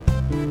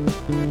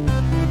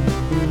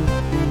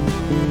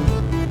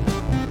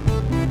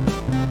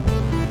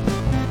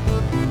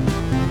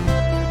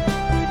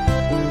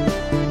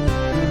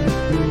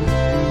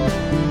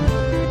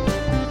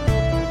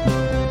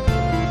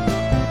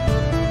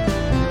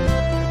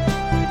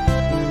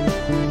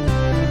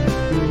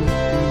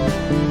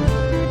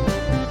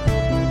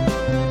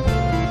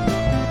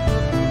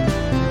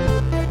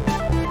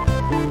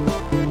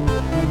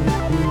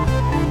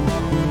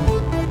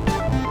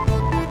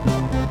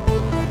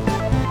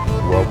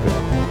Welcome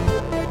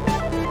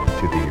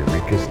to the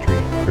Eureka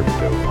Street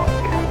Crypto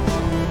Podcast.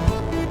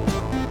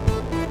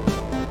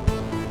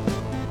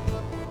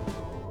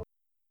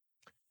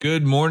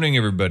 Good morning,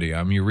 everybody.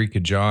 I'm Eureka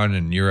John,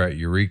 and you're at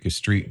Eureka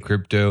Street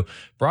Crypto,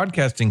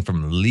 broadcasting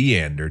from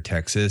Leander,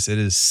 Texas. It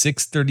is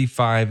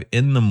 6:35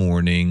 in the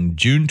morning,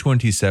 June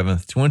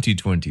 27th,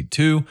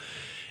 2022.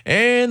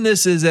 And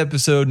this is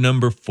episode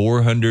number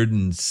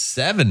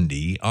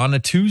 470 on a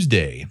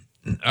Tuesday.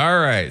 All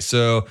right,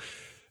 so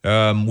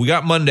we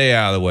got Monday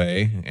out of the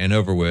way and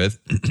over with,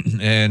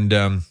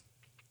 and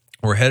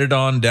we're headed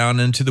on down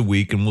into the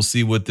week, and we'll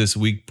see what this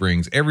week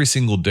brings. Every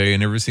single day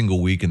and every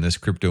single week in this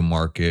crypto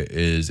market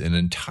is an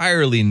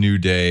entirely new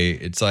day.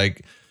 It's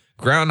like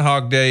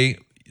Groundhog Day.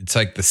 It's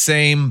like the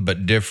same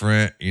but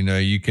different. You know,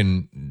 you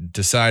can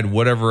decide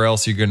whatever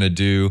else you're going to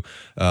do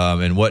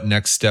and what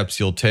next steps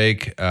you'll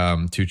take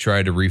to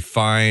try to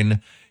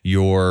refine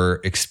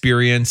your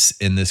experience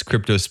in this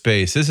crypto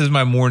space. This is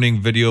my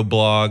morning video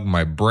blog,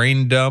 my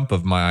brain dump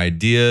of my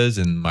ideas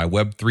and my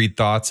Web3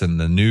 thoughts and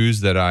the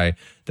news that I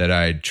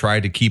try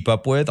to keep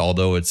up with,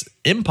 although it's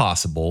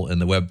impossible in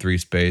the Web3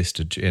 space,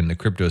 in the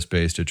crypto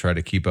space, to try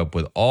to keep up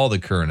with all the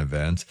current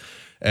events.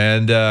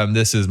 And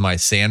this is my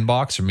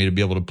sandbox for me to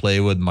be able to play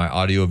with my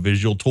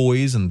audio-visual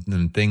toys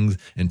and things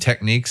and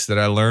techniques that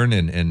I learned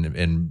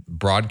in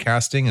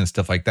broadcasting and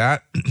stuff like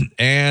that.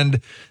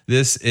 And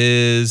this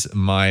is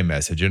my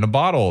message in a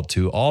bottle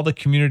to all the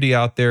community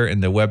out there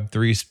in the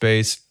Web3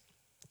 space.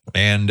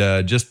 And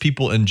just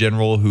people in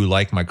general who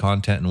like my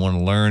content and want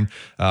to learn.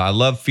 I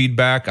love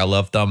feedback. I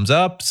love thumbs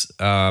ups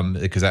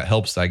because that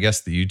helps, I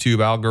guess, the YouTube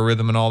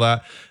algorithm and all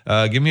that.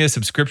 Give me a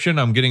subscription.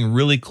 I'm getting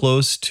really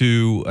close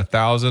to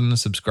 1,000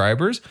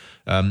 subscribers.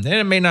 And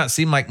it may not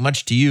seem like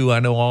much to you. I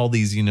know all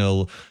these,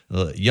 young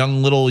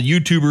little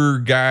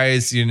YouTuber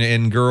guys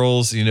and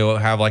girls,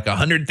 have like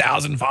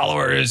 100,000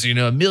 followers,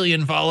 1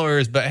 million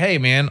followers. But hey,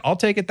 man, I'll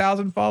take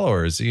 1,000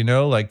 followers,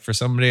 like for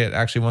somebody that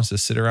actually wants to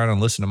sit around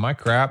and listen to my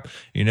crap,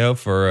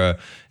 for,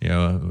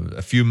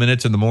 a few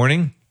minutes in the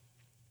morning,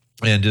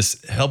 and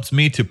just helps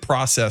me to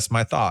process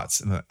my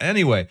thoughts.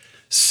 Anyway,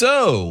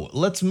 so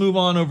let's move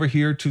on over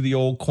here to the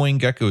old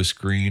CoinGecko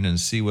screen and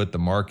see what the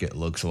market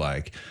looks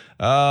like.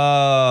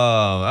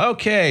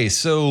 Okay,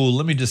 so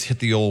let me just hit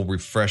the old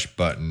refresh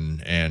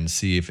button and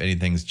see if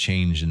anything's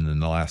changed in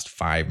the last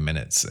 5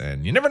 minutes.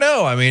 And you never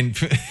know. I mean,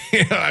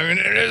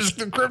 it is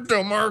the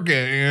crypto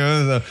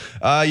market.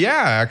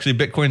 Actually,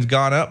 Bitcoin's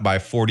gone up by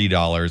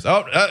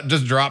 $40.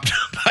 Just dropped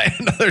by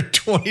another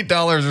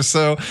 $20 or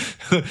so.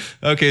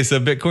 Okay, so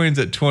Bitcoin's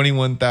at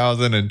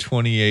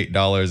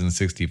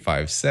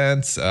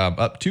 $21,028.65,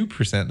 up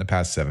 2% in the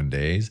past 7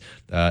 days.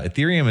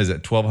 Ethereum is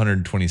at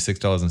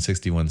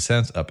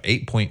 $1,226.61, up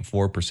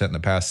 8.4% in the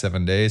past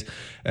 7 days.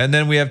 And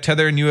then we have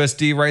Tether and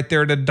USD right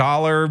there at $1.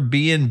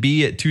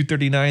 BNB at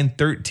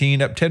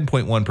 $239.13, up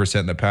 10.1%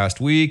 in the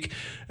past week.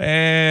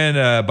 And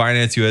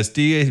Binance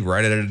USD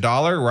right at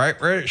 $1, right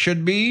where it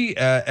should be.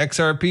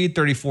 XRP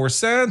 34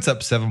 cents, up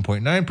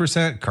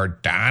 7.9%.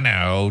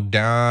 Cardano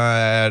down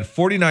at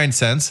 49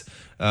 cents,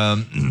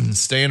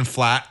 staying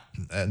flat,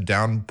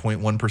 down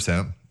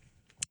 0.1%.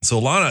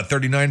 Solana at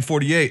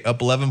 $39.48, up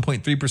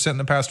 11.3% in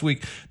the past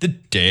week. The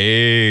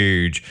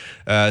Doge,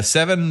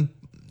 7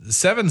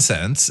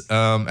 cents,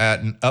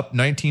 at up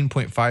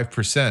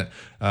 19.5%.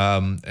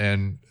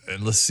 And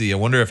let's see. I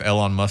wonder if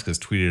Elon Musk has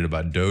tweeted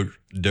about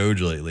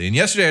Doge lately. And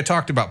yesterday I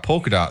talked about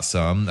Polkadot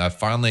some. I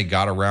finally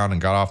got around and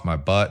got off my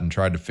butt and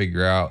tried to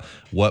figure out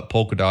what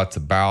Polkadot's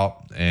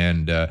about.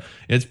 And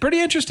it's a pretty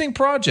interesting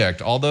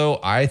project,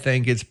 although I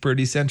think it's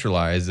pretty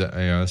centralized.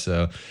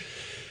 So.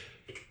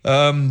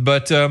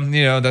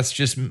 That's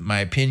just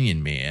my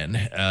opinion,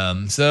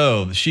 man.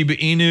 So Shiba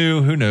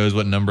Inu, who knows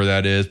what number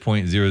that is,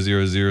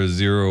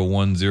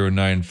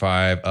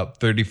 0.00001095, up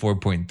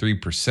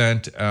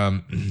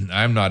 34.3%.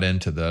 I'm not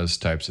into those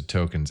types of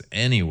tokens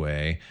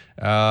anyway.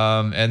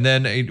 And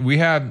then we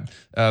have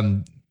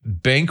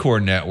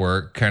Bancor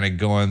Network kind of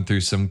going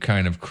through some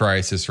kind of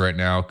crisis right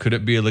now. Could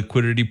it be a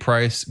liquidity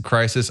price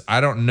crisis? I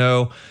don't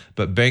know,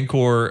 but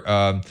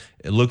Bancor,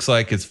 it looks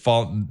like it's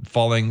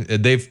falling.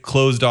 They've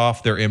closed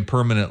off their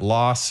impermanent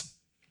loss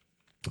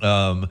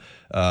function,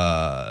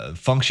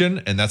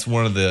 and that's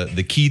one of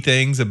the key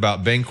things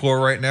about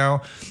Bancor right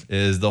now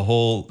is the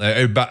whole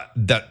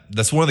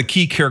that's one of the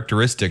key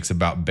characteristics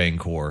about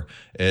Bancor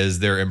is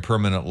their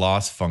impermanent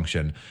loss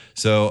function.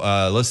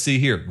 So let's see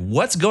here.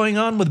 What's going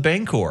on with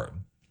Bancor?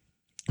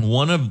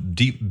 One of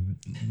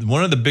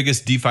the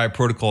biggest DeFi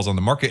protocols on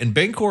the market, and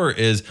Bancor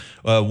is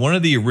one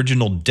of the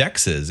original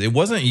DEXs. It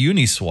wasn't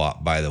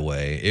Uniswap, by the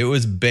way. It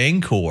was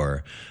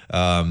Bancor.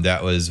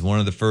 That was one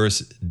of the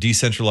first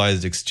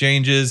decentralized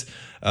exchanges,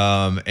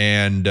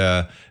 and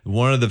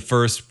one of the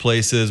first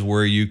places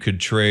where you could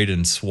trade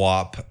and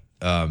swap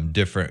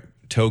different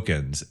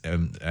tokens.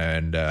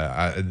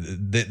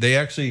 They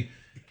actually,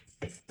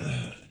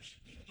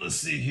 let's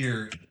see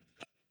here.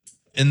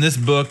 in this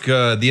book,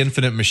 The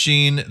Infinite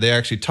Machine, they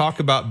actually talk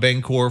about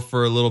Bancor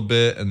for a little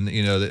bit, and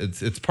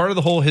it's part of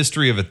the whole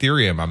history of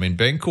Ethereum. I mean,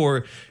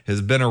 Bancor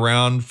has been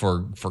around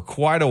for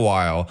quite a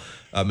while.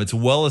 It's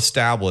well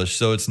established,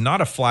 so it's not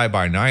a fly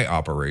by night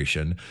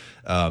operation.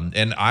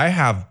 And I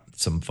have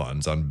some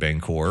funds on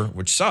Bancor,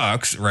 which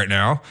sucks right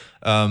now,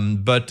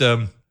 but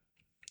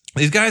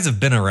these guys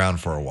have been around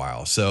for a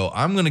while, so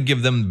I'm going to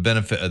give them the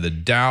benefit of the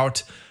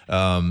doubt.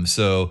 But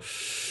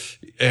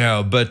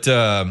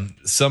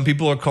some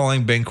people are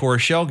calling Bancor a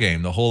shell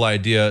game. The whole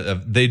idea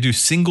of they do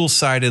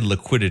single-sided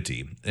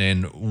liquidity.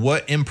 And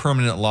what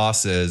impermanent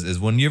loss is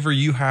whenever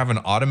you have an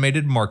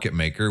automated market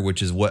maker,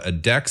 which is what a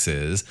DEX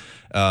is,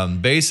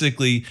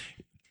 basically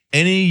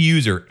any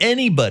user,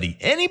 anybody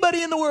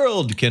in the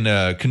world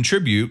can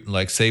contribute,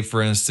 like say,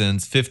 for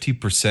instance, 50%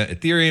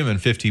 Ethereum and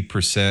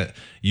 50%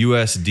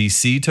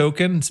 USDC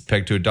tokens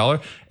pegged to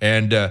 $1.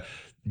 And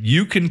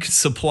you can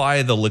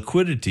supply the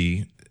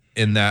liquidity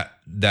in that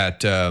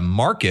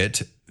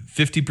market,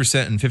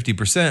 50% and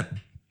 50%,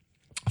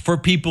 for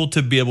people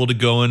to be able to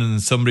go in and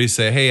somebody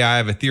say, hey, I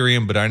have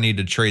Ethereum, but I need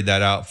to trade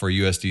that out for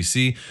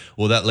USDC.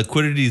 Well, that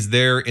liquidity is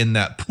there in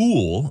that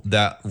pool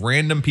that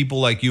random people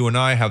like you and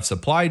I have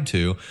supplied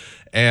to.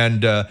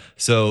 And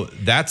so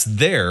that's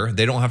there.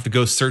 They don't have to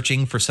go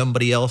searching for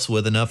somebody else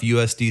with enough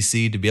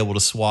USDC to be able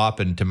to swap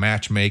and to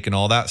match make and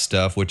all that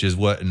stuff, which is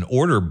what an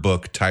order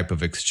book type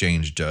of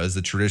exchange does,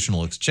 the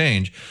traditional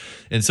exchange.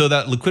 And so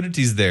that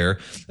liquidity is there,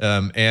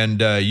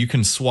 and you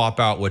can swap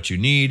out what you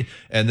need.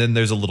 And then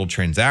there's a little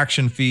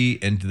transaction fee.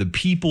 And the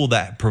people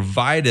that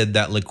provided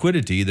that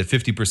liquidity, the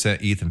 50%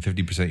 ETH and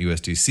 50%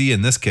 USDC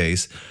in this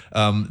case,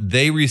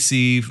 they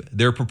receive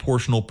their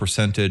proportional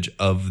percentage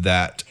of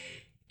that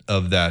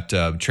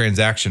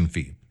transaction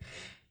fee.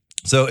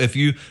 So if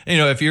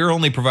you're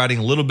only providing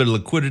a little bit of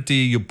liquidity,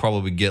 you'll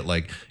probably get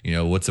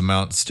what's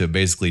amounts to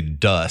basically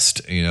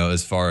dust,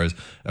 as far as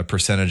a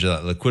percentage of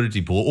that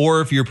liquidity pool.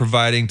 Or if you're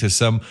providing to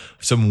some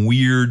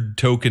weird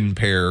token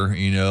pair,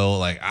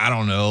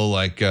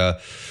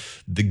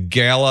 the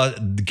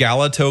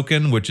Gala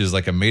token, which is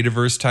like a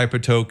Metaverse type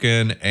of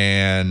token,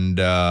 and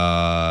let's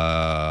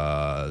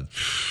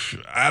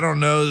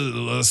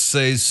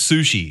say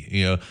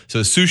sushi, so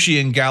sushi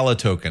and Gala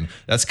token.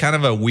 That's kind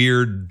of a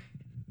weird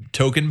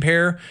token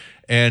pair,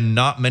 and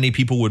not many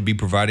people would be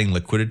providing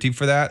liquidity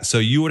for that. So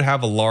you would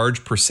have a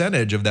large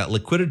percentage of that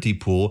liquidity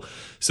pool.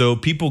 So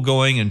people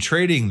going and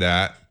trading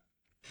that,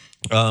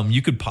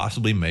 you could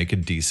possibly make a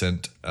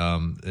decent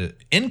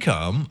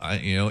income,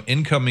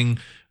 incoming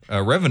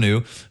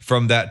revenue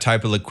from that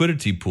type of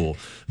liquidity pool.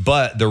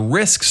 But the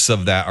risks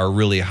of that are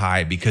really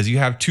high because you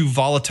have two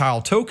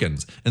volatile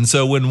tokens. And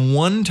so when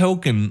one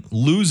token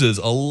loses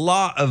a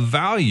lot of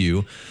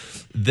value,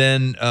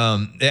 then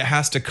it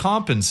has to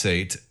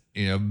compensate,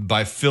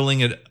 by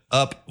filling it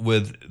up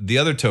with the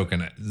other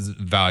token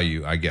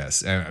value, I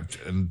guess.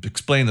 I'm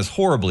explaining this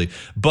horribly,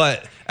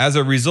 but as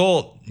a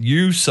result,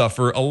 you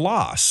suffer a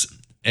loss.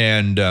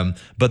 And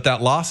but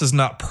that loss is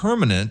not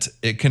permanent.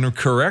 It can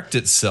correct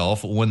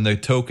itself when the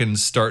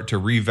tokens start to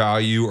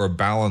revalue or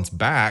balance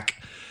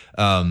back.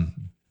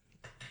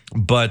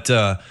 But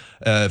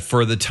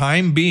for the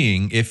time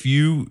being, if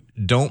you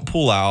don't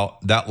pull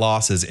out, that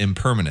loss is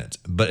impermanent.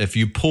 But if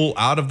you pull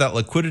out of that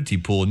liquidity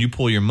pool and you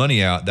pull your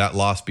money out, that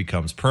loss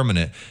becomes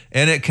permanent,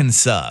 and it can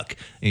suck.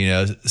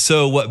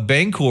 So what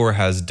Bancor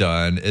has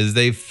done is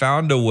they've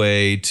found a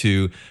way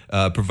to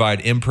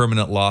provide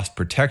impermanent loss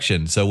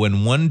protection. So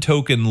when one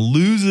token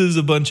loses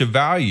a bunch of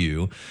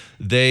value,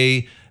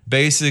 they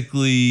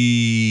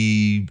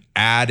basically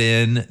add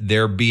in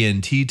their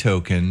BNT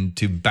token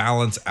to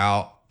balance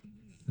out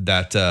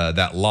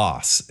that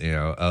loss,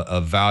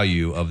 of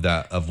value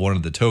of one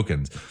of the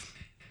tokens.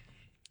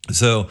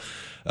 So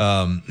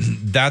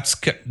that's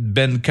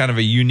been kind of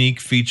a unique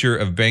feature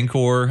of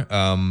Bancor,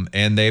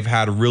 and they've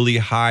had really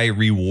high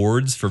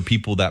rewards for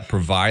people that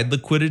provide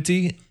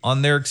liquidity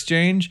on their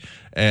exchange,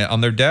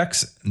 on their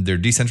DEX, their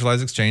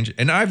decentralized exchange.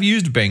 And I've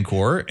used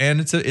Bancor,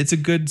 and it's a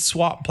good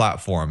swap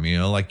platform,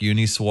 like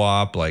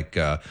Uniswap, like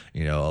a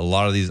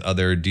lot of these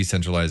other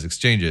decentralized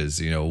exchanges.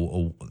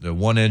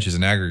 1inch is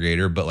an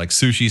aggregator, but like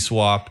Sushi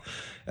Swap,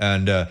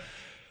 and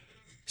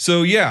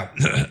so yeah.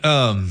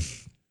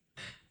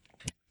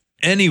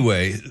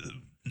 Anyway,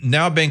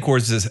 now Bancor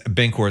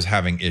is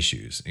having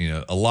issues.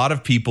 A lot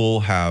of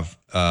people have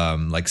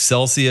like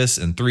Celsius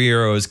and Three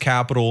Arrows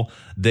Capital.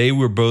 They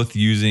were both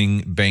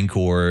using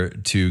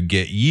Bancor to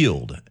get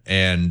yield,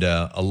 and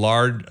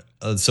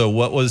so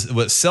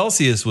what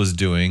Celsius was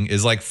doing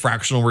is like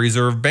fractional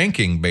reserve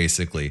banking,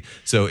 basically.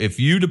 So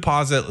if you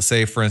deposit, let's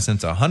say, for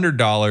instance,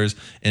 $100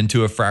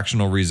 into a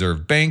fractional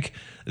reserve bank,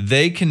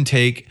 they can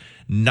take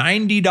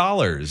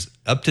 $90,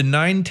 up to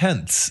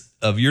 9/10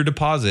 of your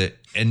deposit,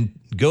 and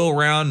go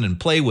around and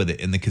play with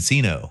it in the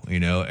casino,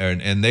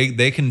 and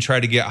they can try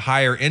to get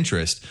higher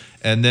interest,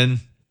 and then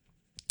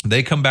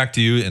they come back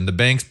to you and the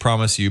banks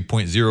promise you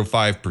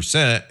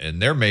 0.05%,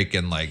 and they're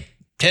making like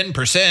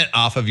 10%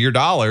 off of your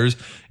dollars,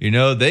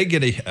 they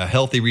get a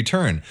healthy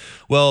return.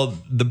 Well,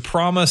 the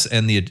promise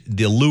and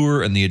the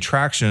allure and the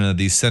attraction of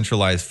these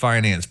centralized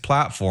finance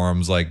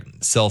platforms like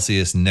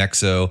Celsius,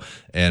 Nexo,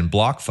 and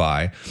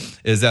BlockFi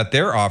is that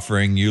they're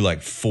offering you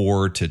like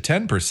 4 to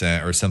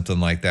 10% or something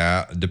like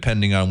that,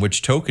 depending on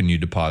which token you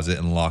deposit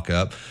and lock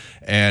up.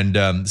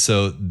 And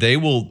so they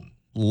will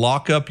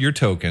lock up your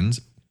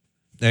tokens,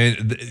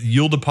 and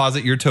you'll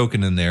deposit your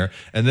token in there,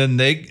 and then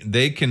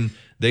they can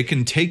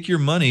take your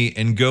money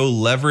and go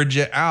leverage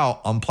it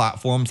out on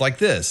platforms like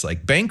this.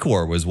 Like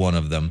Bancor was one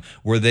of them,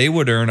 where they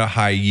would earn a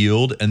high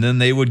yield and then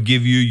they would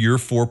give you your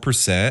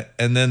 4%,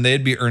 and then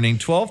they'd be earning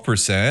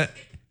 12%,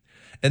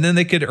 and then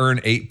they could earn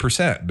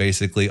 8%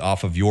 basically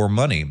off of your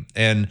money.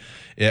 And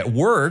it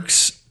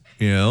works.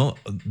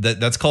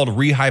 That's called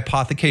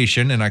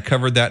rehypothecation, and I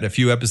covered that a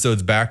few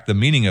episodes back, the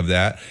meaning of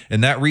that.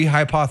 And that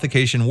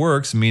rehypothecation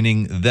works,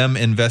 meaning them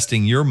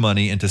investing your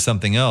money into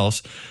something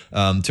else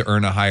to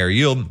earn a higher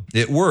yield.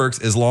 It works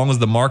as long as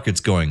the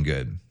market's going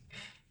good.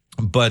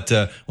 But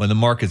when the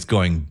market's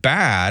going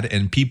bad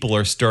and people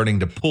are starting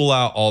to pull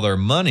out all their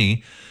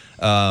money,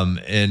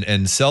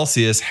 and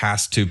Celsius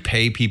has to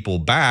pay people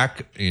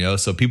back,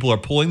 so people are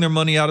pulling their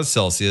money out of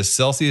Celsius.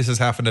 Celsius is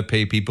having to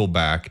pay people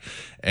back,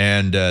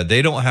 and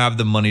they don't have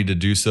the money to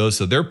do so.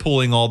 So they're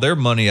pulling all their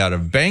money out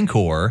of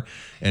Bancor,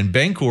 and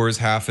Bancor is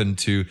having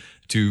to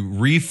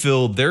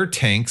refill their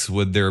tanks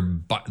with their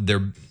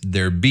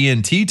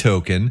BNT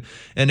token,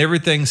 and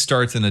everything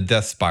starts in a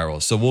death spiral.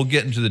 So we'll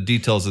get into the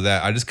details of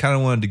that. I just kind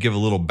of wanted to give a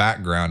little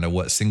background of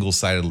what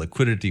single-sided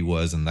liquidity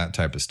was and that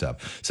type of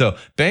stuff. So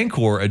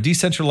Bancor, a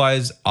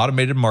decentralized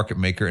automated market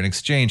maker and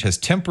exchange, has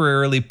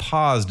temporarily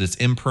paused its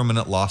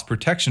impermanent loss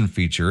protection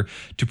feature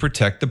to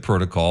protect the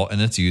protocol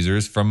and its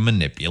users from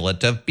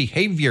manipulative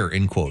behavior,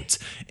 in quotes.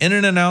 In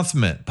an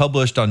announcement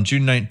published on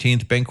June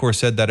 19th, Bancor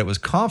said that it was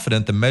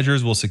confident the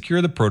measures will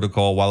secure the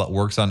protocol while it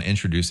works on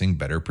introducing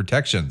better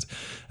protections.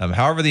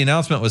 However, the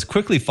announcement was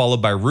quickly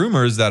followed by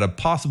rumors that a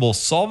possible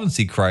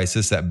solvency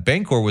crisis at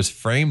Bancor was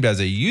framed as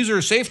a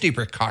user safety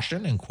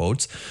precaution, in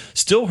quotes,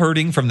 still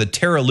hurting from the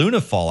Terra Luna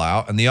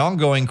fallout and the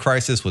ongoing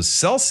crisis with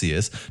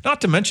Celsius,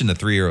 not to mention the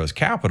Three Arrows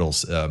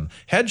Capital's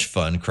hedge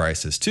fund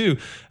crisis too.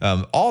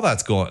 All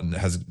that's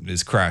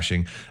is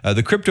crashing.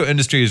 The crypto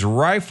industry is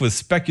rife with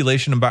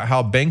speculation about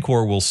how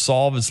Bancor will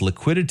solve its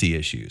liquidity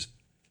issues.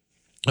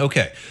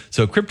 Okay,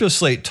 so Crypto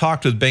Slate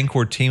talked with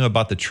Bancor team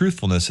about the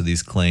truthfulness of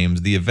these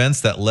claims, the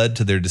events that led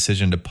to their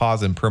decision to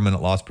pause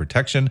impermanent loss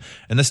protection,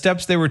 and the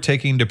steps they were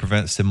taking to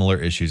prevent similar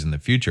issues in the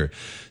future.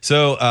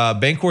 So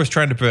Bancor is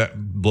trying to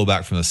prevent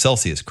blowback from the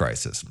Celsius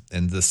crisis.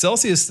 And the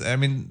Celsius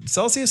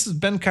has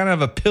been kind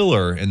of a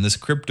pillar in this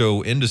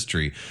crypto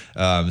industry.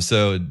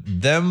 So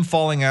them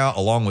falling out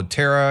along with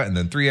Terra and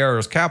then Three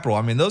Arrows Capital,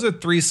 those are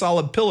three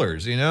solid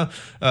pillars,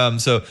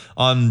 So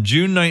on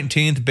June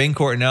 19th,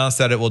 Bancor announced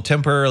that it will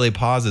temporarily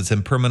pause its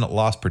impermanent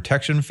loss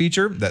protection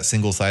feature, that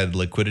single-sided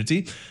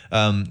liquidity.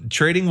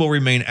 Trading will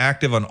remain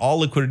active on all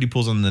liquidity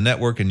pools on the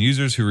network, and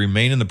users who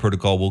remain in the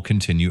protocol will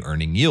continue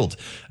earning yield.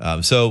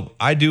 So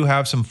I do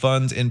have some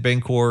funds in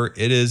Bancor.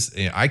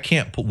 I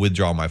can't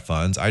withdraw my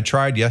funds. I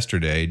tried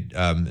yesterday.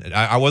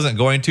 I wasn't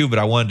going to, but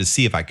I wanted to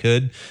see if I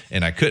could,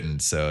 and I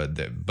couldn't.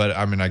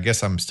 I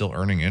guess I'm still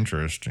earning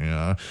interest.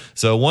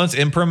 So once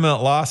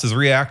impermanent loss is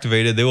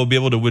reactivated, they will be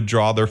able to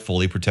withdraw their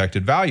fully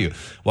protected value.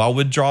 While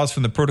withdrawals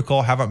from the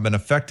protocol haven't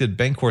been affected,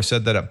 Bancor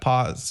said that it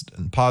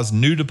paused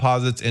new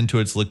deposits into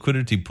its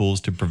liquidity pools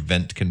to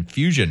prevent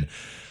confusion.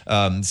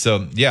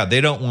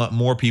 They don't want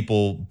more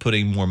people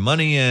putting more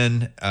money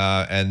in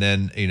and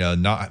then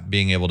not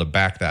being able to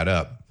back that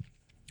up.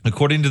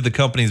 According to the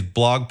company's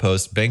blog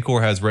post,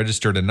 Bancor has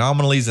registered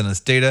anomalies in its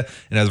data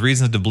and has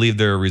reasons to believe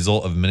they're a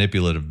result of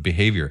manipulative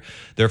behavior.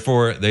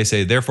 Therefore,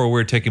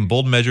 we're taking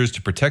bold measures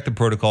to protect the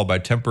protocol by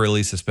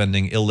temporarily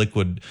suspending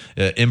illiquid,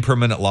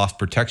 impermanent loss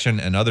protection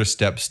and other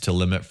steps to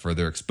limit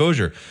further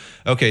exposure.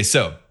 Okay,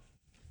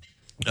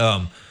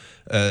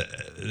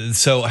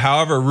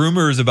 however,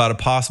 rumors about a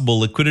possible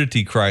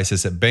liquidity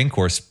crisis at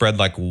Bancor spread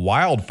like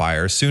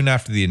wildfire soon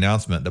after the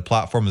announcement. The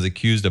platform is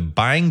accused of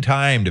buying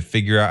time to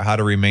figure out how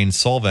to remain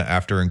solvent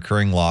after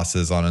incurring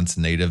losses on its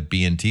native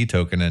BNT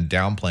token and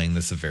downplaying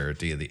the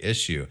severity of the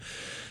issue.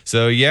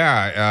 So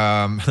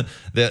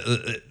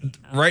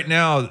right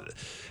now,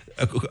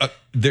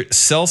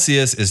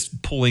 Celsius was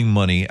pulling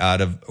money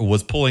out of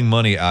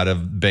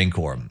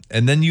Bancor,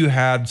 and then you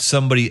had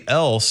somebody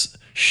else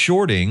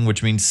shorting,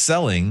 which means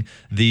selling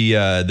the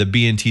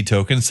BNT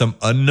token, some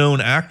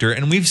unknown actor.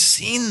 And we've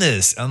seen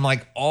this on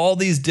like all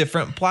these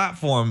different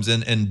platforms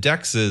and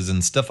dexes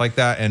and stuff like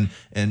that. And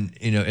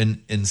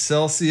in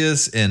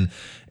Celsius and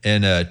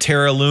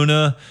Terra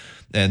Luna,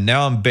 and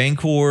now in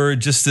Bancor,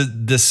 just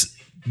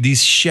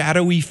these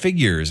shadowy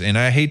figures. And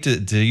I hate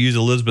to use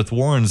Elizabeth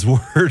Warren's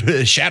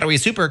word, shadowy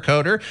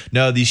supercoder.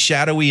 No, these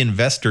shadowy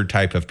investor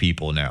type of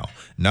people now,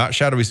 not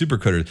shadowy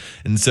supercoders.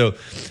 And so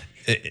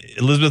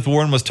Elizabeth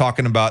Warren was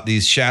talking about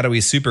these shadowy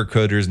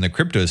supercoders in the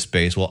crypto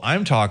space. Well,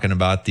 I'm talking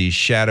about these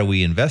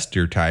shadowy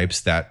investor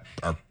types that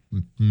are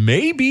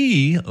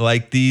maybe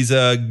like these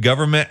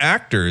government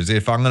actors,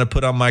 if I'm going to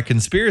put on my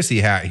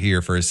conspiracy hat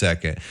here for a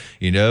second,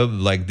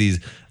 like these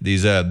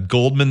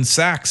Goldman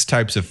Sachs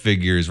types of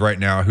figures right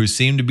now who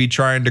seem to be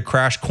trying to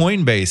crash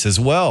Coinbase as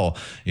well.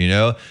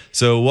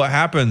 So what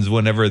happens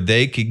whenever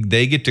they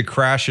get to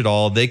crash it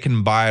all, they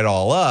can buy it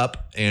all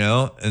up,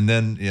 and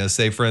then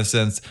say for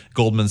instance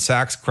Goldman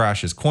Sachs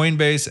crashes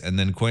Coinbase, and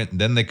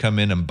then they come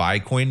in and buy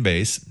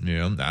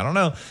Coinbase. I don't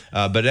know,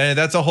 but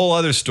that's a whole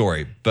other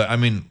story. But I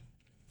mean,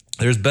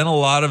 there's been a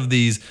lot of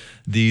these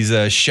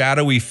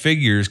shadowy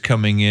figures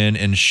coming in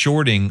and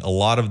shorting a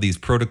lot of these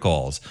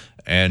protocols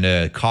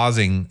and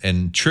causing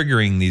and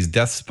triggering these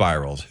death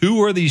spirals.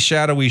 Who are these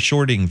shadowy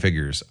shorting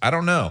figures? I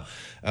don't know.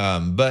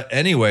 But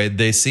anyway,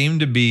 they seem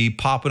to be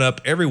popping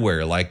up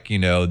everywhere, like,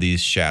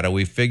 these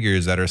shadowy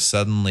figures that are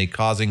suddenly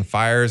causing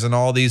fires in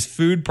all these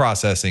food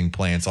processing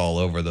plants all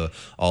over the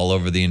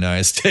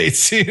United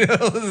States.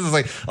 This is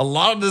like a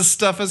lot of this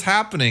stuff is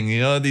happening,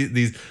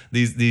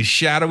 these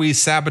shadowy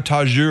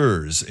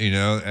sabotageurs,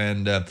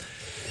 and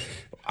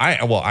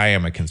I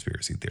am a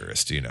conspiracy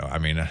theorist, I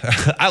mean,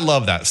 I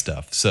love that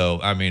stuff. So,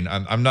 I mean,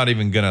 I'm not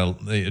even going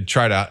to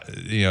try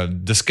to,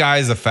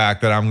 disguise the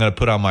fact that I'm going to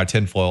put on my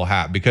tinfoil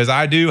hat, because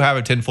I do have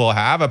a tinfoil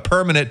hat. I have a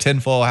permanent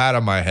tinfoil hat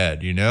on my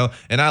head,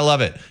 and I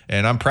love it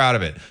and I'm proud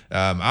of it.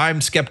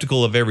 I'm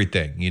skeptical of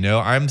everything,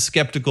 I'm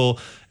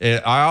skeptical.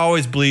 I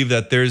always believe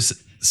that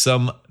there's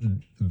some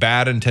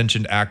bad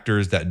intentioned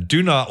actors that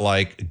do not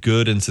like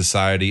good in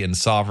society and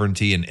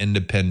sovereignty and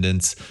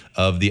independence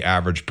of the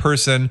average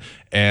person,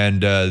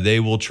 and they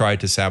will try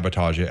to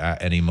sabotage it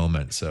at any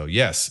moment. So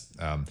yes.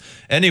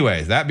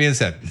 Anyway, that being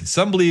said,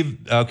 some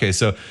believe. Okay,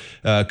 so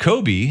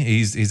Kobe,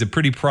 he's a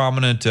pretty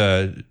prominent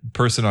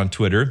person on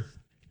Twitter.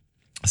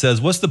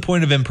 Says, what's the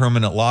point of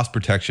impermanent loss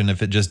protection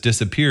if it just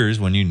disappears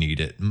when you need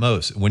it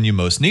most, when you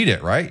most need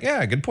it, right?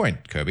 Yeah, good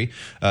point, Kobe.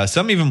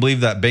 Some even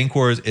believe that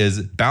Bancor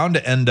is bound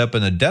to end up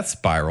in a death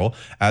spiral,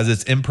 as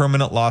its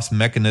impermanent loss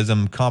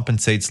mechanism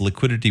compensates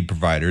liquidity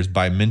providers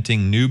by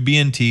minting new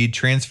BNT,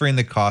 transferring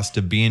the cost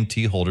to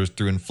BNT holders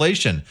through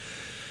inflation.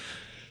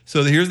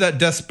 So here's that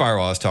death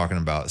spiral I was talking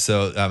about.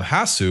 So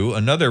Hasu,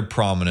 another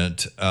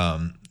prominent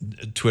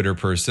Twitter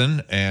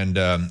person and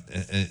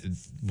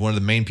one of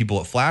the main people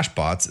at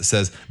Flashbots,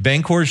 says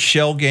Bancor's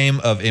shell game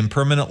of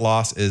impermanent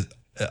loss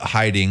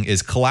hiding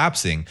is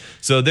collapsing.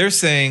 So they're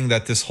saying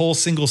that this whole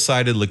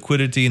single-sided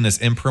liquidity and this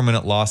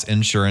impermanent loss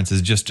insurance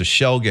is just a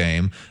shell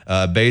game.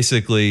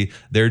 Basically,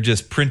 they're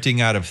just printing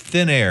out of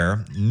thin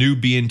air new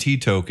BNT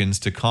tokens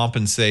to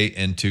compensate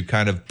and to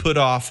kind of put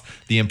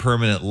off the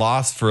impermanent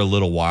loss for a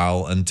little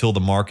while until the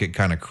market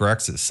kind of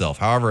corrects itself.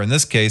 However, in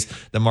this case,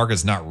 the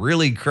market's not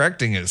really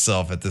correcting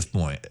itself at this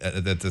point,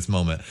 at this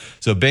moment.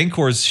 So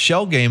Bancor's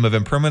shell game of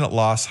impermanent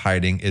loss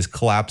hiding is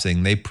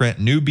collapsing. They print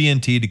new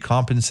BNT to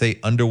compensate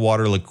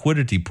underwater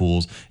liquidity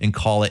pools and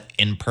call it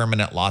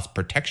impermanent loss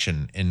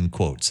protection, in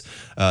quotes.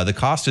 The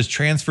cost is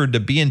transferred to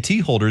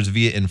BNT holders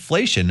via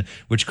inflation,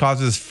 which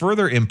causes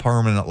further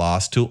impermanent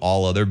loss to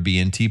all other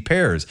BNT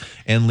pairs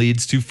and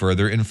leads to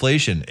further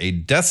inflation, a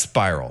death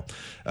spiral.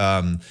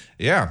 And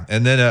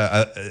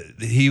then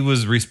he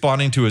was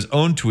responding to his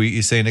own tweet.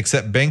 He's saying,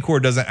 except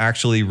Bancor doesn't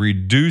actually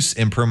reduce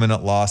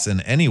impermanent loss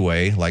in any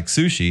way, like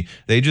sushi.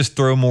 They just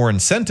throw more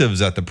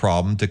incentives at the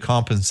problem to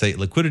compensate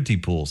liquidity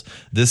pools.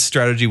 This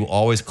strategy will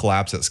always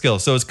collapse at scale.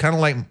 So it's kind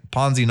of like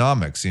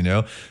Ponzi-nomics,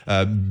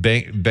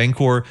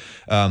 Bancor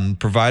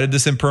provided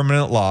this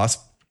impermanent loss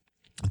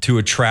to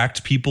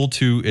attract people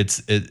to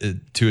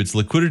its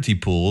liquidity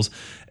pools.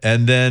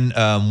 And then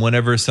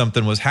whenever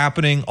something was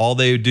happening, all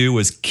they would do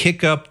was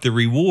kick up the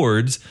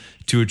rewards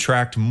to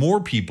attract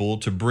more people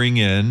to bring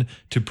in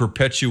to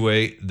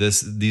perpetuate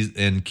these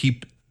and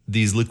keep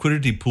these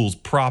liquidity pools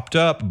propped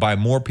up by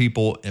more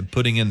people and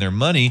putting in their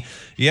money.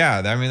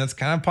 Yeah, I mean, that's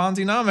kind of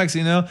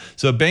Ponzi-nomics,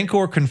 So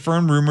Bancor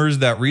confirmed rumors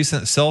that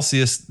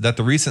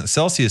the recent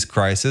Celsius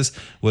crisis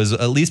was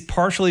at least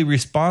partially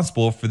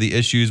responsible for the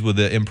issues with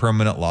the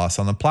impermanent loss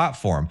on the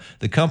platform.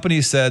 The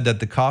company said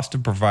that the cost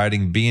of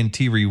providing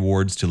BNT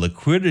rewards to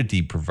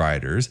liquidity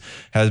providers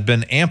has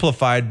been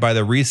amplified by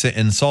the recent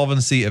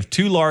insolvency of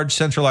two large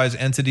centralized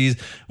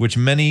entities, which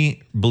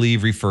many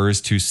believe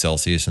refers to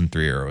Celsius and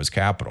Three Arrows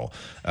Capital.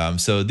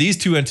 So these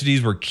two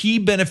entities were key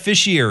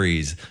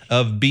beneficiaries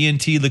of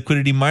BNT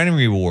liquidity mining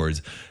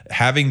rewards,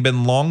 having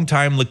been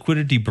longtime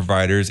liquidity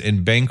providers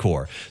in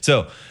Bancor.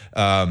 So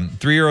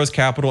Three Arrows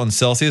Capital and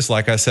Celsius,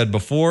 like I said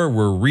before,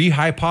 were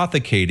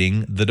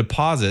rehypothecating the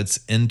deposits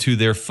into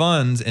their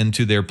funds,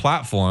 into their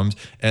platforms,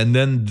 and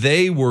then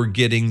they were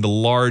getting the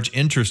large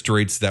interest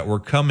rates that were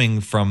coming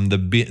from the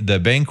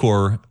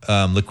Bancor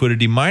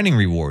liquidity mining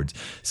rewards.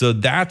 So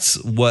that's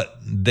what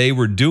they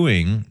were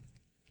doing.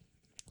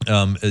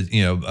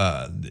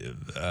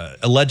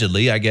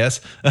 Allegedly, I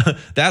guess,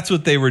 that's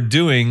what they were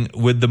doing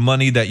with the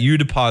money that you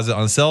deposit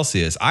on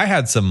Celsius. I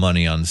had some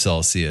money on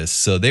Celsius,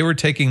 so they were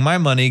taking my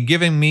money,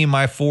 giving me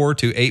my 4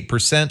 to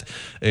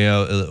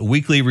 8%,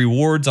 weekly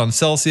rewards on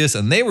Celsius,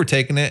 and they were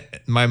taking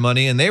my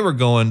money, and they were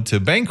going to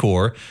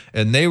Bancor,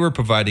 and they were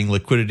providing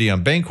liquidity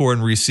on Bancor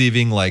and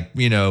receiving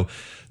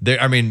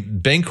I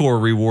mean,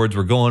 Bancor rewards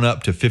were going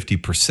up to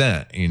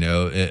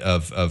 50%,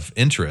 of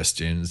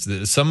interest, and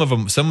some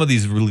of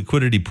these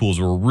liquidity pools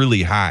were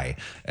really high,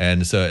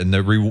 and so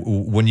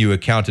when you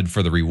accounted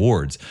for the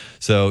rewards,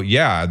 so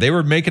yeah, they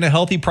were making a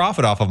healthy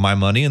profit off of my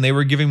money, and they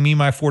were giving me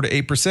my 4 to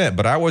 8%,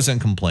 but I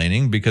wasn't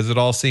complaining because it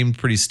all seemed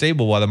pretty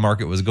stable while the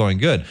market was going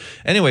good.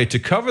 Anyway, to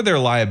cover their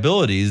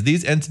liabilities,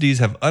 these entities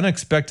have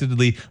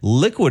unexpectedly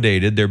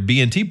liquidated their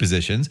BNT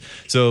positions.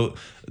 So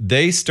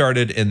they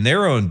started in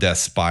their own death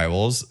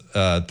spirals,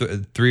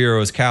 Three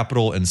Arrows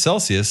Capital and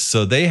Celsius.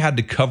 So they had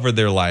to cover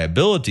their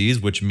liabilities,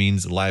 which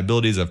means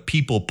liabilities of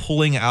people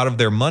pulling out of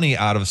their money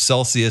out of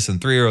Celsius and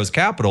Three Arrows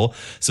Capital.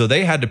 So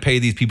they had to pay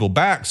these people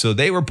back. So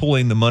they were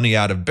pulling the money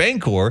out of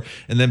Bancor,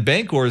 and then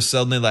Bancor is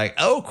suddenly like,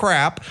 oh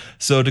crap.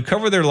 So to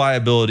cover their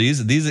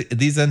liabilities,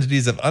 these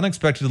entities have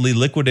unexpectedly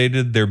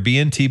liquidated their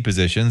BNT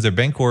positions, their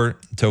Bancor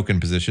token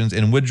positions,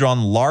 and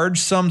withdrawn large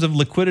sums of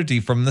liquidity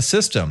from the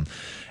system.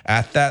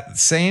 At that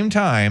same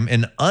time,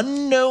 an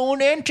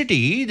unknown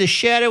entity, the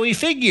shadowy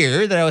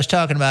figure that I was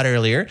talking about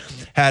earlier,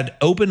 had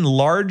opened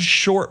large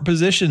short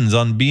positions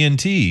on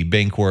BNT,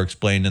 Bancor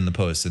explained in the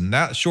post. And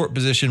that short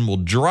position will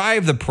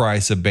drive the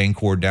price of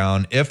Bancor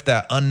down if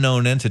that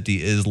unknown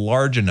entity is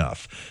large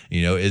enough.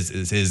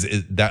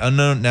 Is that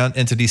unknown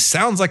entity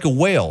sounds like a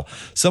whale.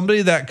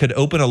 Somebody that could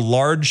open a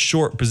large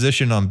short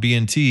position on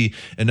BNT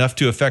enough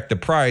to affect the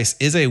price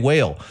is a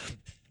whale.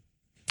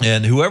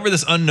 And whoever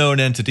this unknown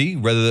entity,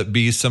 whether it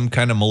be some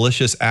kind of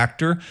malicious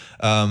actor,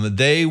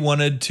 they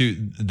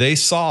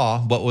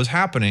saw what was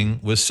happening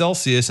with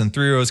Celsius and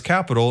Three Arrows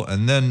Capital,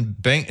 and then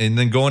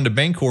going to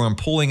Bancor and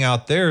pulling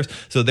out theirs.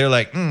 So they're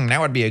like,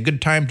 now would be a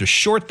good time to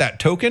short that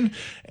token.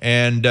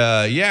 And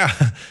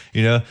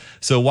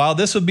so while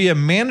this would be a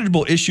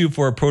manageable issue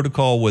for a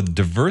protocol with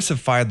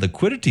diversified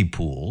liquidity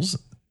pools,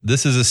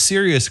 this is a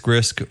serious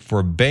risk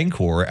for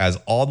Bancor, as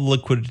all the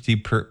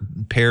liquidity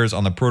pairs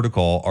on the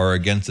protocol are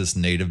against its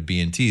native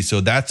BNT.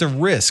 So that's a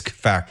risk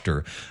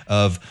factor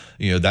of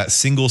that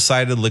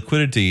single-sided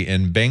liquidity,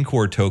 and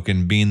Bancor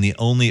token being the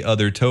only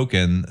other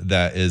token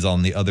that is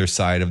on the other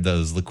side of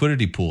those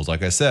liquidity pools.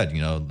 Like I said,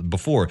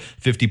 before,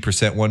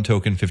 50% one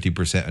token,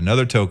 50%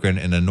 another token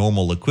in a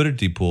normal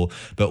liquidity pool.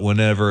 But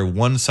whenever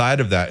one side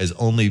of that is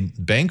only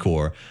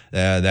Bancor,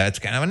 that's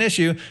kind of an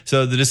issue.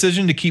 So the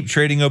decision to keep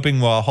trading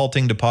open while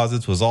halting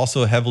deposits was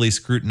also heavily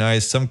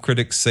scrutinized. Some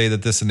critics say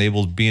that this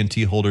enables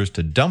BNT holders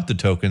to dump the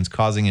tokens,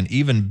 causing an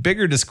even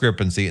bigger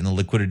discrepancy in the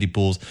liquidity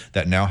pools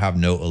that now have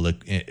no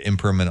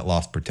impermanent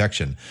loss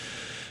protection.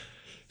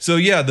 So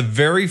yeah, the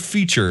very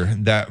feature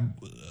that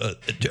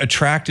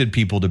attracted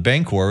people to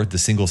Bancor, the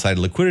single-sided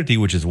liquidity,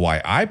 which is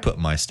why I put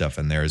my stuff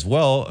in there as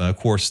well. And of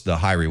course, the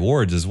high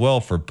rewards as well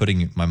for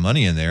putting my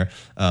money in there.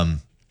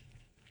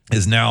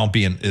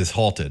 Is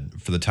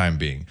halted for the time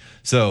being.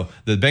 So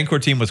the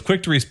Bancor team was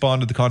quick to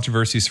respond to the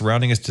controversy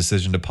surrounding its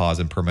decision to pause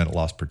impermanent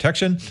loss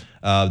protection.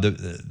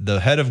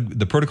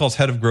 The protocol's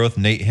head of growth,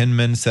 Nate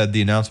Hinman, said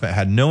the announcement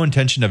had no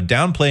intention of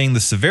downplaying the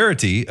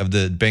severity of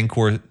the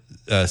Bancor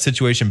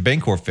situation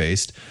Bancor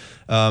faced.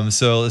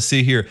 So let's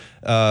see here.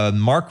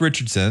 Mark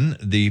Richardson,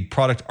 the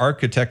product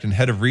architect and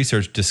head of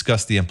research,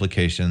 discussed the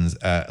implications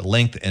at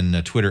length in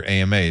a Twitter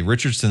AMA.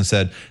 Richardson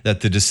said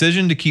that the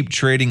decision to keep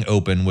trading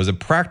open was a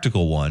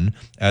practical one,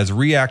 as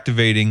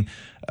reactivating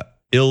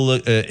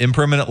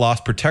impermanent loss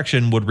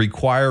protection would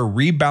require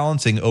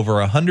rebalancing over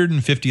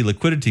 150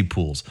 liquidity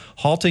pools.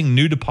 Halting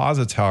new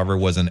deposits, however,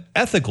 was an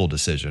ethical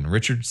decision.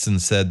 Richardson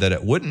said that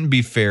it wouldn't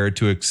be fair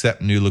to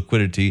accept new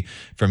liquidity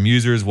from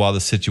users while the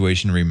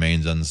situation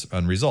remains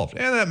unresolved.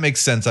 And that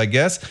makes sense, I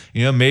guess.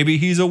 Maybe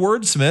he's a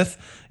wordsmith,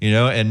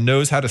 and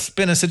knows how to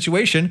spin a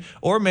situation,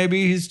 or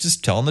maybe he's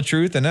just telling the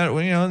truth. And that,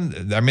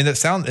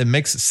 it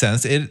makes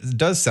sense. It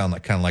does sound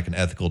like kind of like an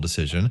ethical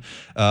decision.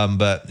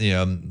 But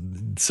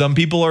some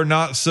people are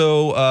not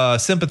so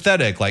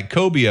sympathetic, like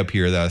Kobe up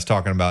here that I was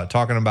talking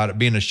about it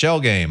being a shell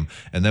game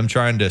and them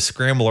trying to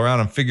scramble around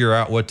and figure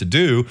out what to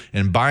do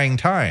and buying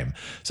time.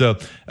 So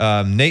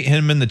Nate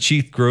Hinman, the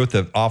chief growth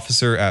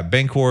officer at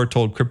Bancor,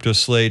 told Crypto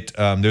Slate,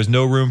 there's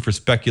no room for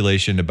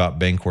speculation about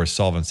Bancor's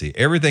solvency.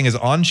 Everything is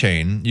on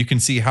chain. You can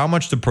see how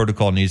much the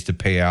protocol needs to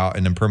pay out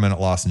in impermanent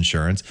loss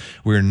insurance.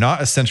 We're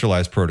not a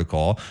centralized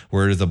protocol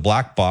where it is a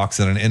black box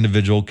and an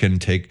individual can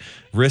take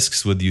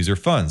risks with user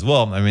funds.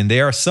 Well, they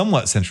are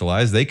somewhat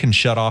centralized. They can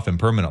shut off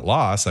impermanent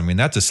loss.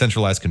 That's a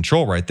centralized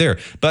control right there.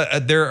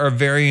 But there are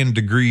varying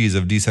degrees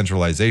of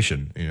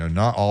decentralization.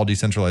 Not all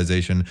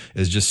decentralization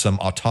is just some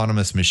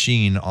autonomous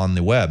machine on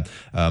the web.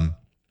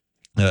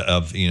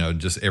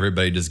 Just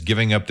everybody just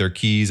giving up their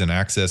keys and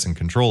access and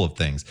control of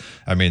things.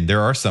 There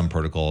are some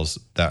protocols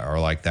that are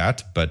like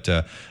that, but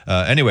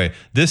anyway,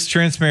 this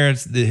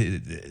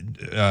transparency,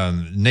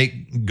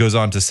 Nate goes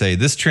on to say,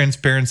 this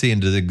transparency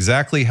into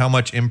exactly how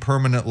much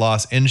impermanent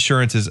loss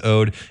insurance is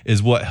owed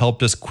is what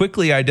helped us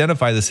quickly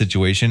identify the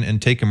situation and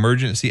take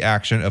emergency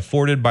action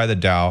afforded by the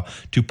DAO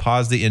to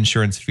pause the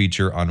insurance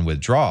feature on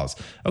withdrawals.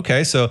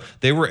 Okay, so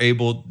they were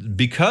able,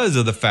 because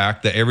of the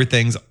fact that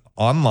everything's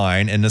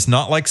online, and it's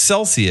not like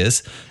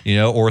Celsius,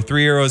 or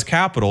Three Arrows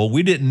Capital.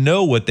 We didn't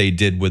know what they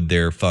did with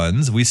their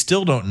funds. We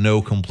still don't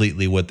know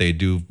completely what they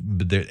do.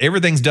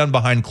 Everything's done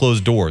behind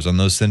closed doors on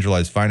those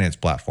centralized finance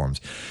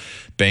platforms.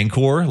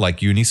 Bancor, like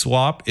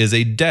Uniswap, is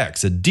a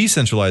DEX, a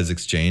decentralized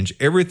exchange.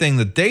 Everything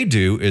that they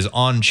do is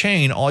on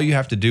chain. All you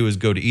have to do is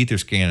go to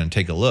Etherscan and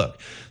take a look.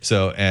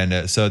 So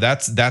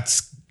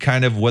that's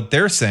kind of what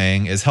they're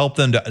saying, is help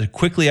them to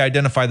quickly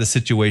identify the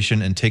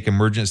situation and take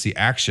emergency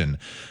action.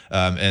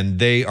 And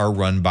they are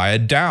run by a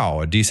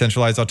DAO, a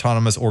decentralized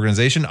autonomous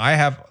organization. I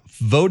have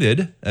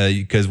voted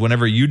because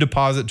whenever you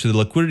deposit to the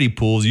liquidity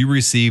pools, you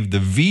receive the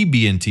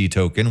VBNT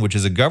token, which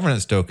is a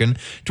governance token,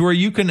 to where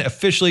you can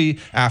officially,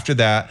 after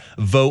that,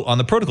 vote on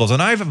the protocols.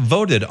 And I've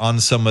voted on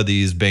some of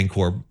these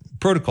Bancor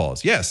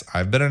protocols. Yes,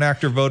 I've been an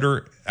active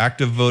voter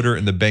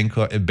in the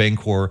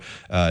Bancor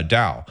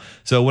DAO.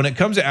 So when it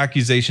comes to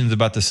accusations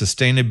about the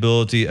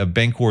sustainability of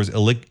Bancor's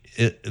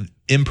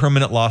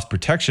impermanent loss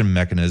protection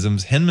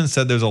mechanisms, Hinman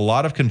said there's a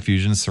lot of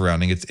confusion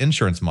surrounding its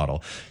insurance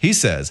model. He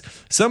says,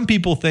 some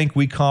people think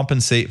we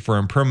compensate for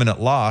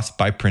impermanent loss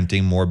by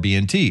printing more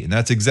BNT. And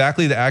that's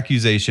exactly the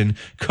accusation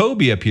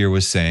Kobe up here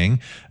was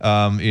saying,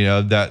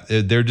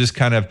 that they're just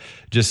kind of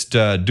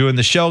doing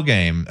the shell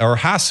game, or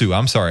Hasu,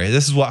 I'm sorry.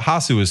 This is what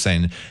Hasu was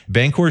saying.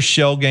 Bancor's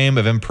shell game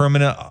of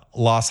impermanent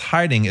loss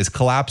hiding is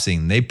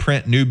collapsing. They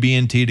print new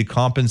BNT to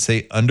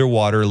compensate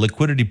underwater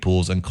liquidity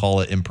pools and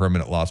call it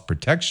impermanent loss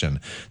protection.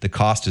 The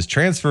cost is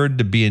transferred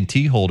to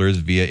BNT holders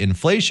via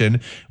inflation,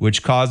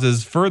 which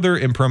causes further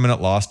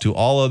impermanent loss to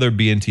all other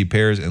BNT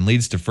pairs and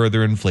leads to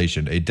further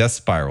inflation, a death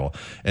spiral.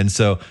 And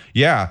so,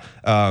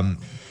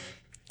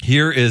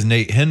 here is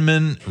Nate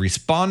Hinman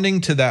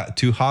responding to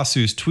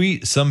Hasu's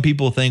tweet. Some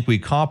people think we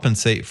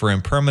compensate for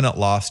impermanent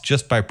loss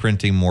just by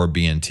printing more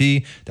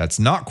BNT. That's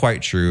not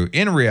quite true.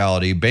 In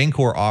reality,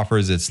 Bancor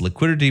offers its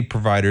liquidity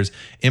providers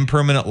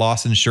impermanent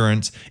loss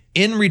insurance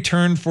in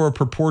return for a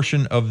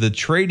proportion of the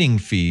trading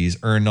fees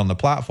earned on the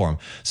platform.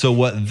 So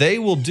what they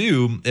will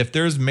do, if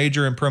there's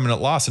major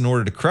impermanent loss, in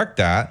order to correct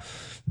that,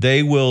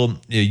 they will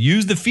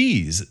use the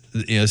fees.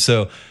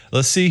 So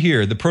let's see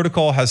here. The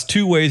protocol has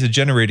two ways of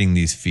generating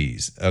these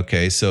fees.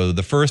 Okay, so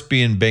the first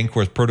being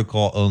Bancor's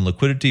protocol-owned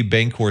liquidity.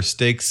 Bancor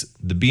stakes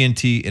the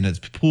BNT in its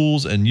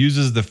pools and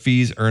uses the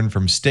fees earned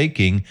from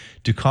staking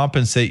to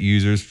compensate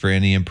users for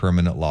any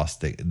impermanent loss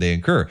they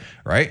incur,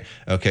 right?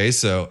 Okay,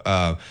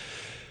 so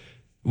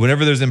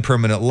whenever there's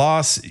impermanent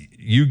loss,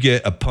 you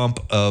get a pump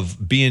of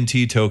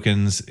BNT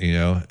tokens,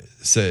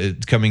 so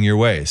it's coming your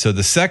way. So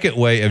the second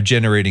way of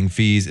generating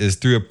fees is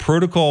through a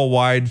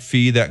protocol-wide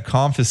fee that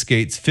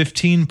confiscates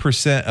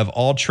 15% of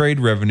all trade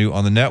revenue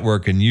on the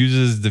network and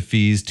uses the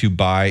fees to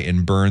buy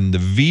and burn the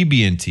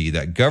VBNT,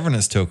 that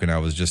governance token I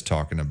was just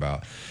talking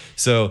about.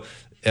 So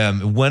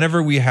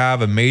whenever we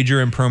have a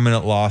major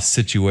impermanent loss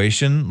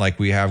situation like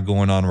we have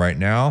going on right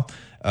now,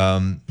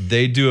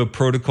 they do a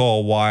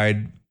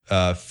protocol-wide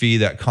fee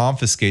that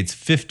confiscates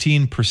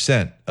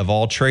 15% of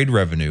all trade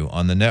revenue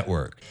on the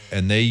network.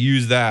 And they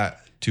use that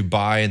to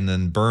buy and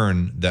then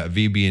burn that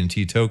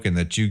VBNT token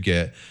that you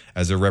get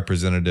as a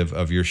representative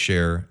of your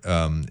share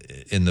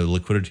in the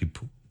liquidity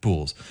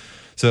pools.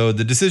 So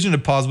the decision to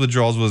pause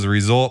withdrawals was a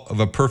result of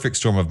a perfect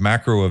storm of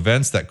macro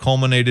events that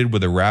culminated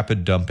with a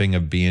rapid dumping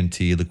of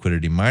BNT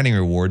liquidity mining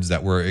rewards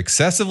that were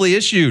excessively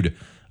issued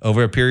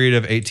over a period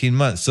of 18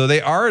 months. So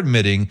they are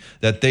admitting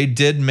that they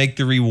did make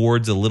the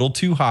rewards a little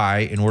too high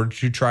in order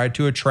to try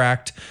to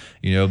attract,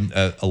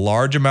 a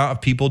large amount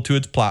of people to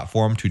its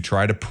platform to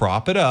try to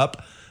prop it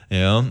up.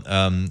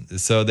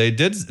 So they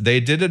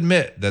did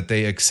admit that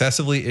they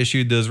excessively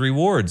issued those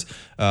rewards.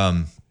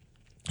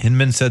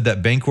 Hinman said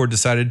that Bancor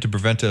decided to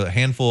prevent a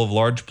handful of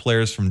large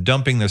players from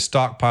dumping their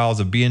stockpiles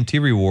of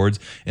BNT rewards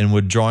and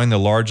withdrawing the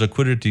large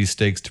liquidity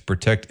stakes to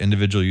protect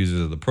individual users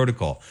of the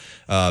protocol.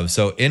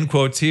 So in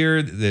quotes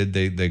here,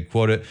 they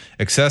quote it,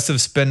 excessive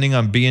spending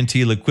on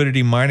BNT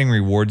liquidity mining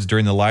rewards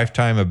during the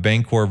lifetime of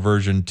Bancor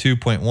version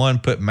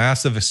 2.1 put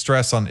massive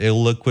stress on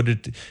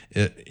illiquidity,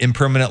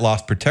 impermanent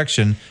loss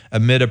protection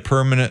amid a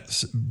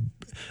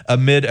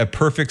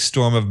perfect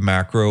storm of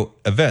macro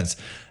events.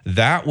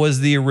 That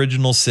was the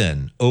original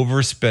sin,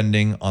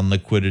 overspending on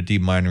liquidity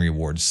mining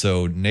rewards.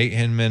 So Nate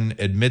Hinman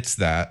admits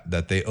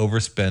that they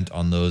overspent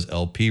on those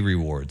LP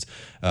rewards.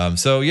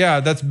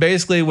 That's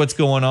basically what's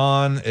going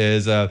on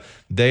is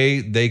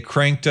they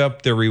cranked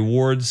up their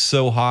rewards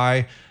so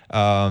high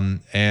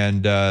and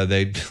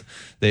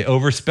they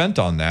overspent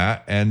on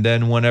that. And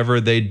then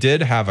whenever they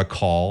did have a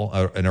call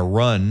and a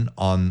run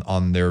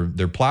on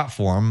their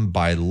platform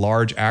by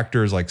large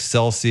actors like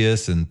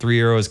Celsius and Three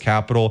Arrows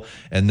Capital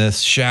and this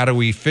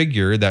shadowy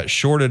figure that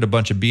shorted a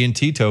bunch of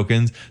BNT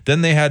tokens,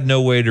 then they had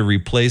no way to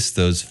replace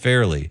those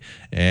fairly.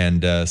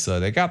 And so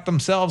they got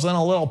themselves in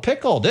a little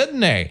pickle,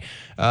 didn't they?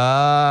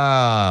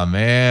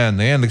 Man,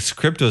 this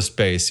crypto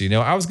space.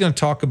 I was going to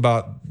talk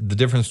about the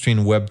difference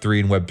between Web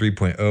 3 and Web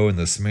 3.0 and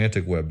the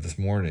semantic web this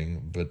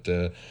morning, but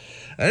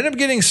I ended up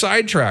getting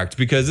sidetracked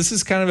because this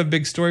is kind of a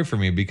big story for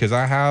me because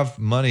I have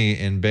money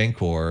in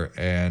Bancor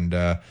and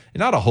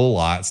not a whole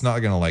lot. It's not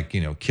going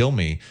to kill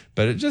me,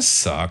 but it just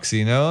sucks.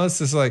 It's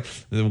just like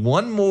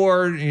one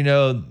more,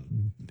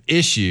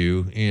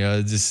 issue,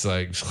 just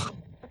like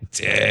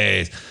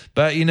days.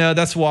 But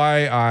that's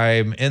why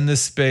I'm in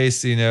this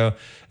space.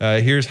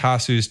 Here's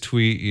Hasu's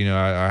tweet.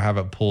 I have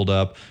it pulled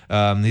up.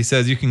 He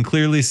says you can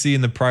clearly see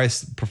in the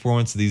price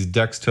performance of these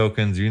DEX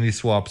tokens,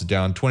 Uniswap's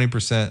down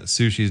 20%,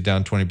 Sushi's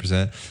down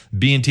 20%,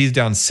 BNT's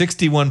down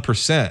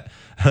 61%.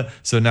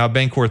 So now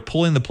Bancor is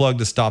pulling the plug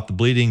to stop the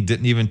bleeding.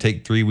 Didn't even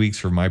take 3 weeks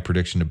for my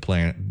prediction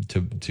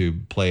to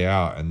play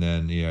out. And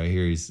then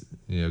here he's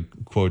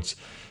quotes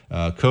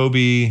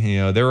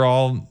Kobe. They're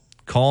all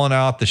calling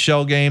out the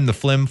shell game, the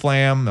flim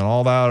flam, and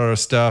all that other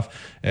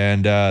stuff,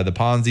 and the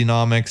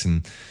Ponzi-nomics.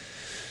 And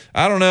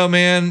I don't know,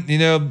 man.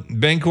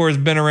 Bancor has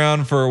been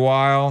around for a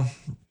while.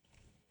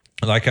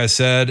 Like I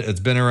said, it's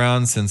been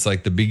around since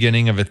like the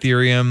beginning of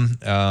Ethereum,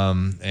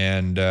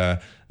 and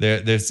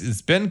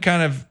it's been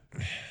kind of.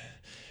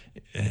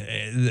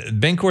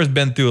 Bancor has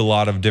been through a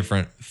lot of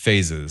different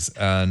phases,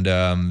 and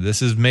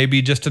this is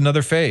maybe just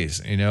another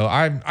phase.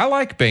 I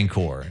like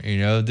Bancor.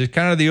 They're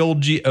kind of the old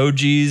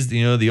OGs.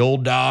 The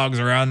old dogs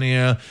around.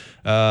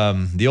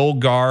 The old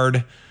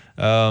guard.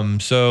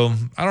 So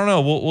I don't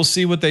know. We'll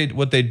see what they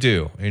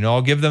do.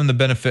 I'll give them the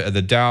benefit of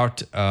the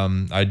doubt.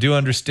 I do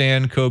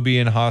understand Kobe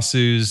and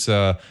Hasu's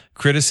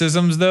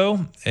criticisms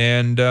though,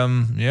 and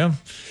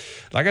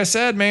like I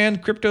said, man,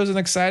 crypto is an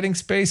exciting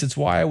space. It's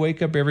why I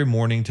wake up every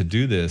morning to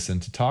do this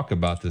and to talk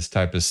about this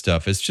type of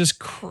stuff. It's just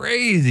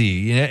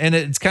crazy. And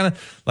it's kind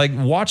of like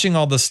watching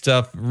all this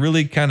stuff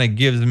really kind of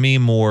gives me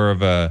more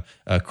of a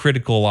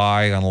critical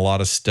eye on a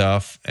lot of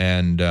stuff.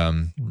 And,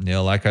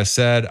 like I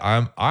said,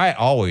 I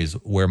always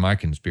wear my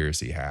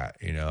conspiracy hat.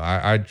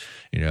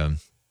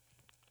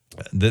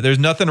 There's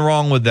nothing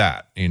wrong with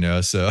that,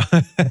 so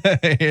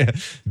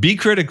be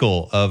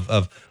critical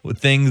of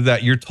things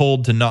that you're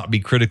told to not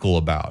be critical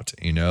about.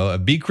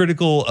 Be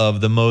critical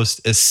of the most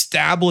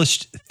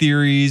established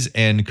theories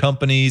and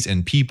companies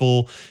and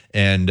people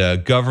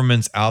and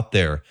governments out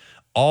there.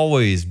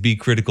 Always be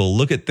critical.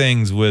 Look at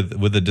things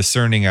with a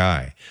discerning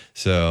eye.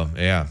 So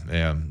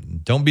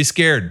don't be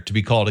scared to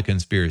be called a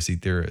conspiracy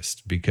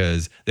theorist,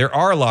 because there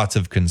are lots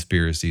of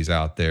conspiracies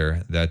out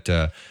there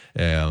that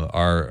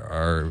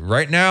are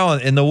right now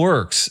in the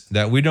works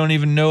that we don't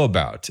even know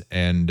about,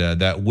 and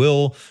that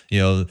will,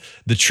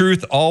 the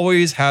truth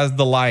always has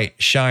the light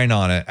shine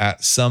on it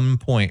at some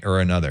point or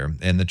another,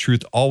 and the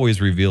truth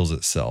always reveals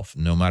itself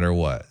no matter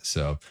what.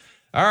 So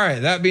all right,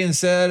 that being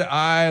said,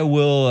 I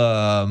will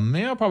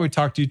I'll probably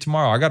talk to you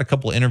tomorrow. I got a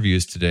couple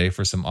interviews today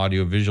for some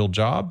audiovisual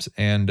jobs,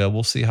 and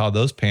we'll see how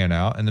those pan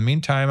out. In the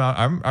meantime,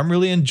 I'm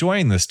really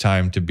enjoying this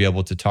time to be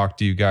able to talk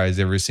to you guys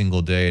every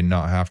single day and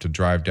not have to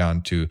drive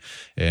down to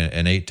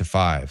an 8 to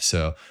 5.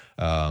 So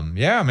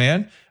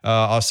man.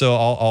 Also,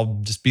 I'll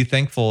just be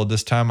thankful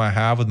this time I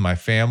have with my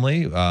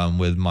family,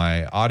 with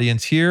my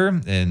audience here,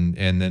 and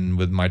then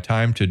with my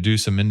time to do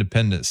some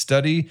independent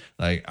study.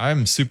 Like,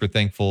 I'm super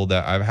thankful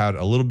that I've had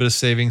a little bit of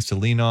savings to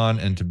lean on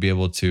and to be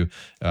able to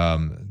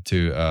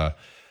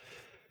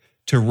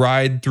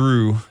ride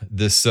through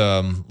this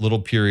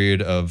little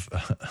period of,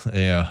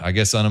 I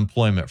guess,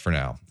 unemployment for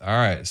now. All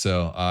right,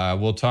 so I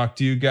will talk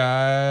to you guys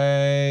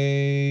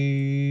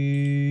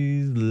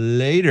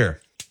later.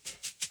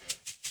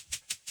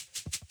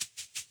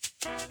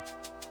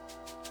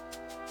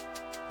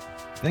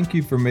 Thank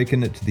you for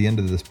making it to the end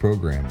of this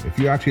program. If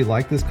you actually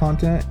like this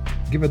content,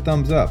 give a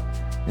thumbs up.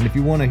 And if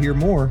you want to hear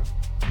more,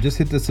 just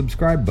hit the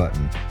subscribe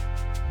button.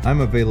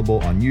 I'm available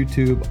on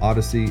YouTube,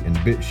 Odyssey, and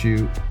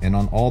BitChute, and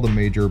on all the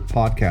major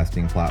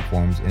podcasting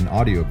platforms in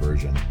audio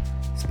version.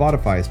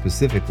 Spotify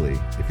specifically.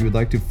 If you would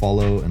like to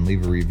follow and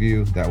leave a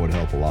review, that would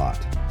help a lot.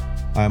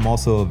 I am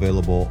also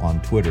available on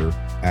Twitter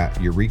at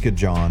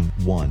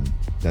EurekaJohn1.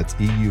 That's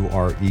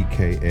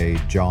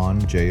EUREKA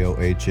John,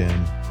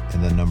 JOHN,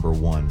 and the number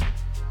 1.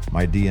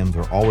 My DMs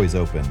are always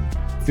open.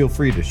 Feel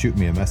free to shoot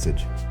me a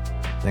message.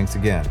 Thanks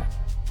again.